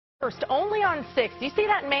First, only on 6. Do you see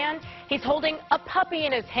that man? He's holding a puppy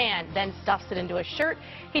in his hand, then stuffs it into a shirt.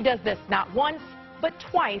 He does this not once, but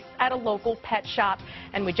twice at a local pet shop.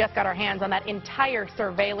 And we just got our hands on that entire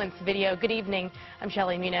surveillance video. Good evening. I'm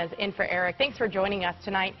Shelly Muniz in for Eric. Thanks for joining us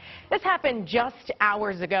tonight. This happened just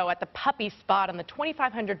hours ago at the Puppy spot on the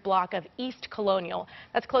 2500 block of East Colonial.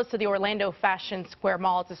 That's close to the Orlando Fashion Square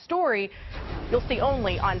Mall. It's a story you'll see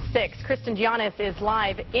only on 6. Kristen Giannis is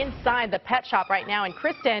live inside the pet shop right now. And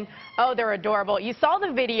Kristen, oh, they're adorable. You saw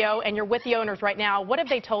the video and you're with the owners right now. What have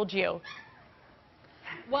they told you?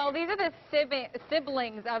 Well, these are the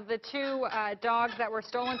siblings of the two dogs that were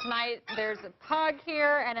stolen tonight. There's a pug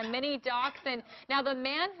here and a mini dachshund. Now, the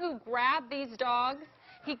man who grabbed these dogs,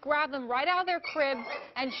 he grabbed them right out of their cribs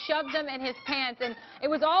and shoved them in his pants. And it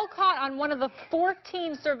was all caught on one of the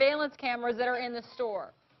 14 surveillance cameras that are in the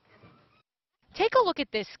store. Take a look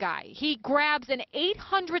at this guy. He grabs an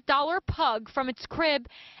 $800 pug from its crib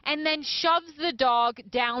and then shoves the dog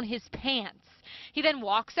down his pants. He then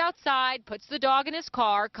walks outside, puts the dog in his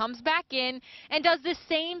car, comes back in, and does the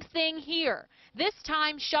same thing here, this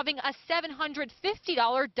time shoving a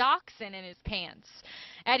 $750 dachshund in his pants.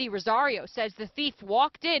 Eddie Rosario says the thief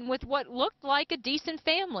walked in with what looked like a decent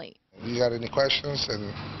family. You got any questions?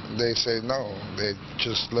 And they say no, they're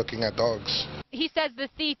just looking at dogs. He says the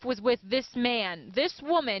thief was with this man, this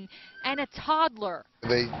woman, and a toddler.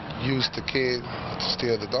 They used the kid to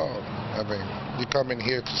steal the dog. I mean, you come in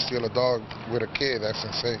here to steal a dog with a kid, that's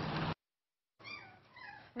insane.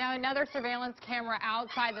 Now, another surveillance camera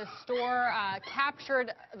outside the store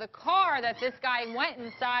captured the car that this guy went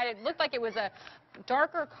inside. It looked like it was a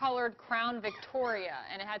darker colored Crown Victoria,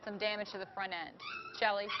 and it had some damage to the front end.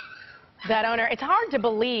 Shelly? That owner, it's hard to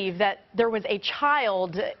believe that there was a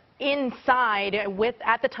child inside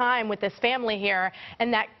at the time with this family here,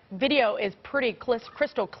 and that video is pretty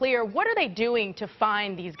crystal clear. What are they doing to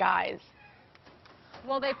find these guys?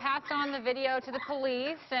 Well, they passed on the video to the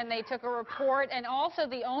police, and they took a report, and also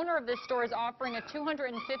the owner of this store is offering a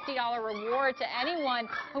 $250 reward to anyone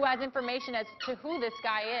who has information as to who this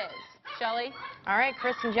guy is. Shelly? All right,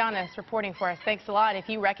 Kristen Giannis reporting for us. Thanks a lot. If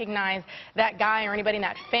you recognize that guy or anybody in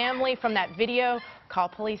that family from that video, call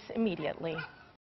police immediately.